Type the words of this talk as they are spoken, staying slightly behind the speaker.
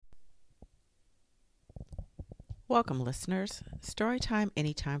Welcome, listeners. Storytime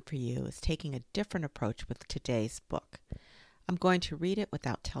Anytime for You is taking a different approach with today's book. I'm going to read it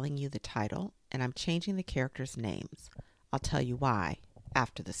without telling you the title, and I'm changing the characters' names. I'll tell you why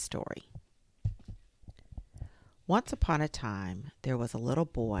after the story. Once upon a time, there was a little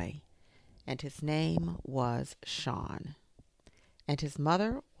boy, and his name was Sean, and his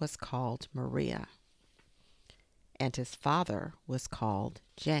mother was called Maria, and his father was called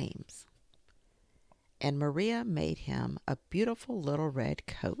James. And Maria made him a beautiful little red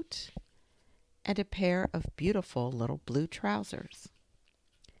coat and a pair of beautiful little blue trousers.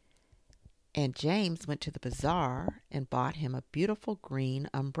 And James went to the bazaar and bought him a beautiful green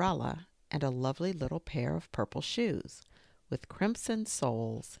umbrella and a lovely little pair of purple shoes with crimson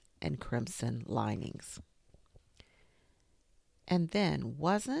soles and crimson linings. And then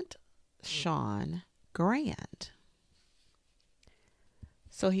wasn't Sean grand?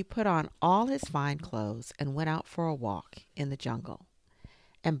 So he put on all his fine clothes and went out for a walk in the jungle.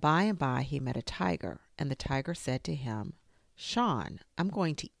 And by he met a tiger, and the tiger said to him, "Sean, I'm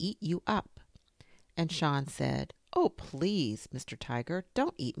going to eat you up." And Sean said, "Oh, please, Mr. Tiger,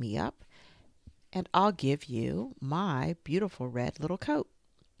 don't eat me up, and I'll give you my beautiful red little coat."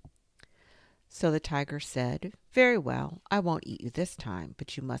 So the tiger said, "Very well, I won't eat you this time,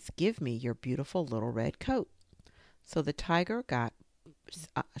 but you must give me your beautiful little red coat." So the tiger got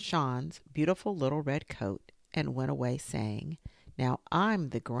Sean's beautiful little red coat and went away saying, "Now I'm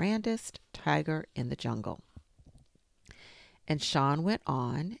the grandest tiger in the jungle." And Sean went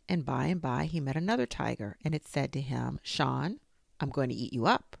on, and by he met another tiger, and it said to him, "Sean, I'm going to eat you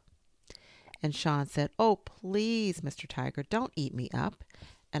up." And Sean said, "Oh, please, Mr. Tiger, don't eat me up,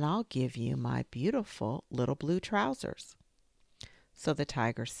 and I'll give you my beautiful little blue trousers." So the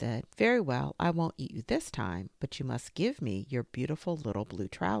tiger said, "Very well, I won't eat you this time, but you must give me your beautiful little blue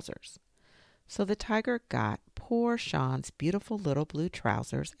trousers." So the tiger got poor Sean's beautiful little blue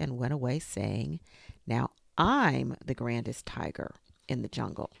trousers and went away saying, "Now I'm the grandest tiger in the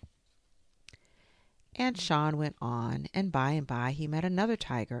jungle." And Sean went on, and by he met another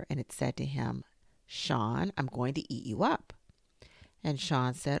tiger, and it said to him, "Sean, I'm going to eat you up." And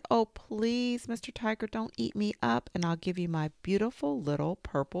Sean said, "Oh, please, Mr. Tiger, don't eat me up, and I'll give you my beautiful little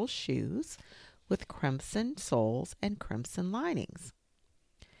purple shoes with crimson soles and crimson linings."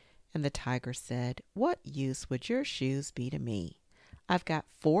 And the tiger said, "What use would your shoes be to me? I've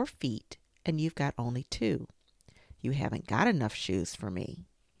got 4 feet, and you've got only 2. You haven't got enough shoes for me."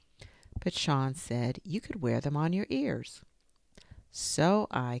 But Sean said, "You could wear them on your ears." "So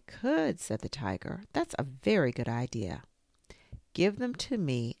I could," said the tiger. "That's a very good idea. Give them to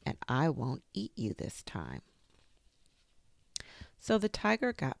me, and I won't eat you this time." So the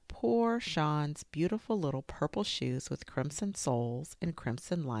tiger got poor Sean's beautiful little purple shoes with crimson soles and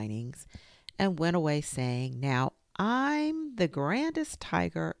crimson linings and went away saying, "Now I'm the grandest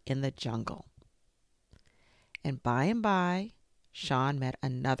tiger in the jungle." And by Sean met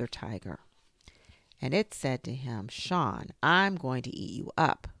another tiger, and it said to him, "Sean, I'm going to eat you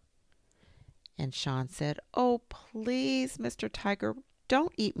up." And Sean said, "Oh, please, Mr. Tiger,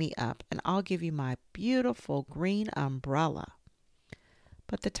 don't eat me up, and I'll give you my beautiful green umbrella."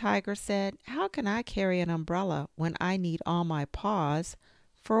 But the tiger said, "How can I carry an umbrella when I need all my paws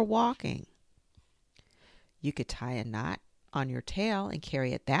for walking?" "You could tie a knot on your tail and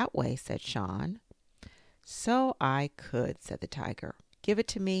carry it that way," said Sean. "So I could," said the tiger. "Give it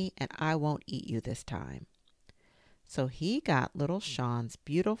to me, and I won't eat you this time." So he got little Sean's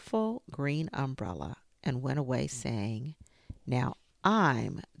beautiful green umbrella and went away saying, "Now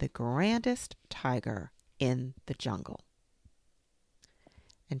I'm the grandest tiger in the jungle."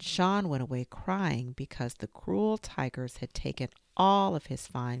 And Sean went away crying because the cruel tigers had taken all of his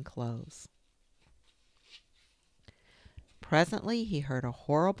fine clothes. Presently he heard a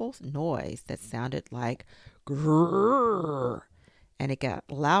horrible noise that sounded like grrr, and it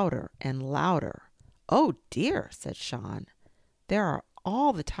got louder and louder. "Oh dear," said Sean, "there are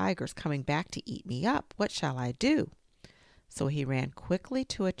all the tigers coming back to eat me up. What shall I do?" So he ran quickly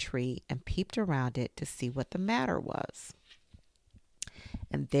to a tree and peeped around it to see what the matter was.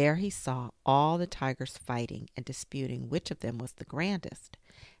 And there he saw all the tigers fighting and disputing which of them was the grandest.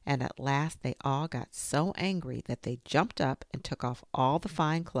 And at last they all got so angry that they jumped up and took off all the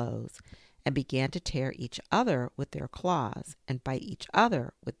fine clothes and began to tear each other with their claws and bite each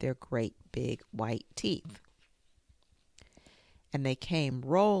other with their great big white teeth. And they came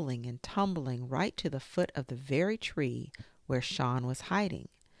rolling and tumbling right to the foot of the very tree where Sean was hiding.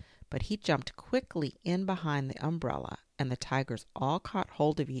 But he jumped quickly in behind the umbrella, and the tigers all caught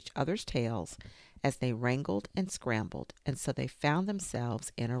hold of each other's tails as they wrangled and scrambled, and so they found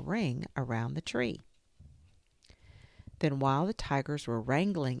themselves in a ring around the tree. Then while the tigers were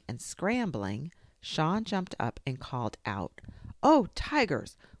wrangling and scrambling, Shawn jumped up and called out, "Oh,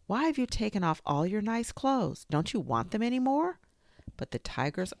 tigers, why have you taken off all your nice clothes? Don't you want them any more?" But the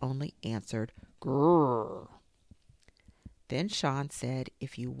tigers only answered, "Grrr." Then Shawn said,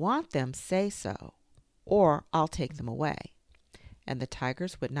 "If you want them, say so, or I'll take them away." And the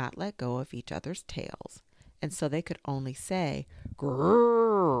tigers would not let go of each other's tails, and so they could only say,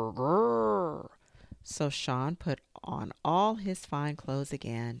 "Grrr, grrr." So Shawn put on all his fine clothes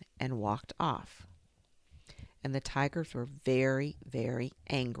again and walked off. And the tigers were very, very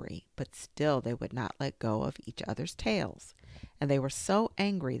angry, but still they would not let go of each other's tails. And they were so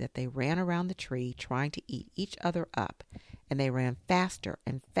angry that they ran around the tree trying to eat each other up, and they ran faster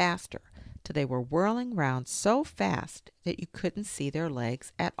and faster till they were whirling round so fast that you couldn't see their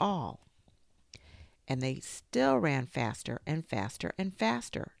legs at all. And they still ran faster and faster and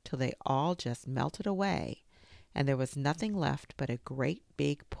faster till they all just melted away, and there was nothing left but a great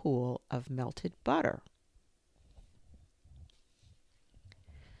big pool of melted butter.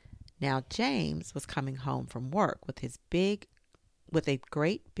 Now James was coming home from work with a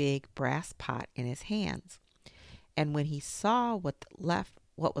great big brass pot in his hands. And when he saw what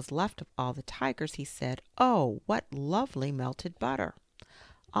was left of all the tigers, he said, "Oh, what lovely melted butter.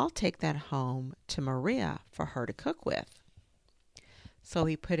 I'll take that home to Maria for her to cook with." So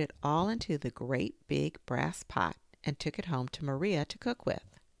he put it all into the great big brass pot and took it home to Maria to cook with.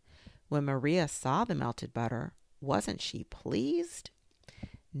 When Maria saw the melted butter, wasn't she pleased?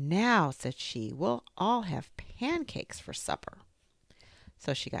 "Now," said she, "we'll all have pancakes for supper."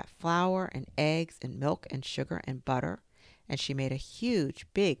 So she got flour and eggs and milk and sugar and butter, and she made a huge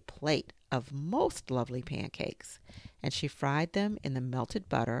big plate of most lovely pancakes, and she fried them in the melted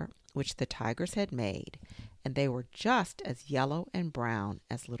butter which the tigers had made, and they were just as yellow and brown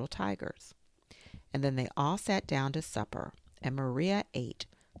as little tigers. And then they all sat down to supper, and Maria ate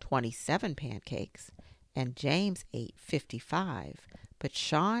 27 pancakes, and James ate 55, but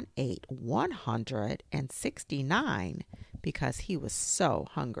Shawn ate 169 because he was so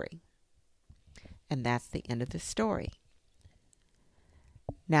hungry. And that's the end of the story.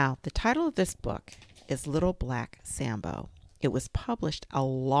 Now, the title of this book is Little Black Sambo. It was published a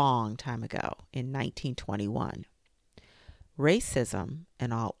long time ago in 1921. Racism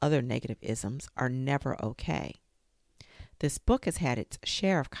and all other negative isms are never okay. This book has had its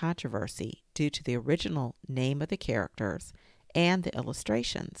share of controversy due to the original name of the characters and the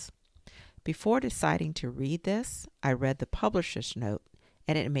illustrations. Before deciding to read this, I read the publisher's note,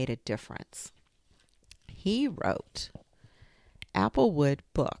 and it made a difference. He wrote, "Applewood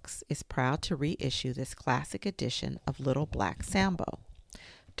Books is proud to reissue this classic edition of Little Black Sambo.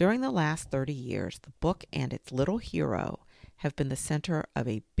 During the last 30 years, the book and its little hero have been the center of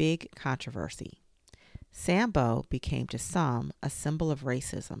a big controversy. Sambo became to some a symbol of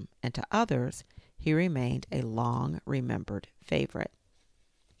racism, and to others he remained a long-remembered favorite.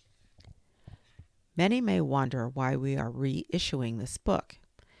 Many may wonder why we are reissuing this book.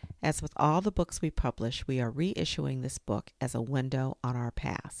 As with all the books we publish, we are reissuing this book as a window on our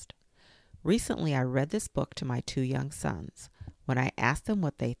past. Recently, I read this book to my 2 young sons. When I asked them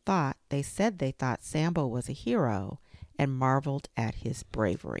what they thought, they said they thought Sambo was a hero and marveled at his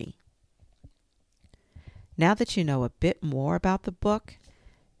bravery." Now that you know a bit more about the book,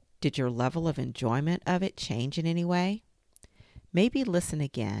 did your level of enjoyment of it change in any way? Maybe listen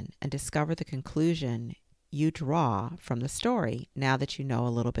again and discover the conclusion you draw from the story now that you know a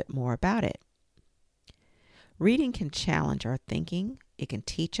little bit more about it. Reading can challenge our thinking, it can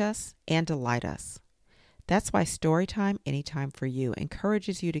teach us, and delight us. That's why Storytime Anytime for You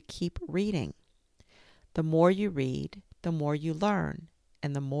encourages you to keep reading. The more you read, the more you learn,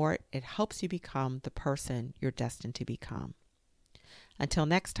 and the more it helps you become the person you're destined to become. Until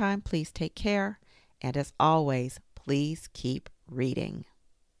next time, please take care, and as always, please keep reading.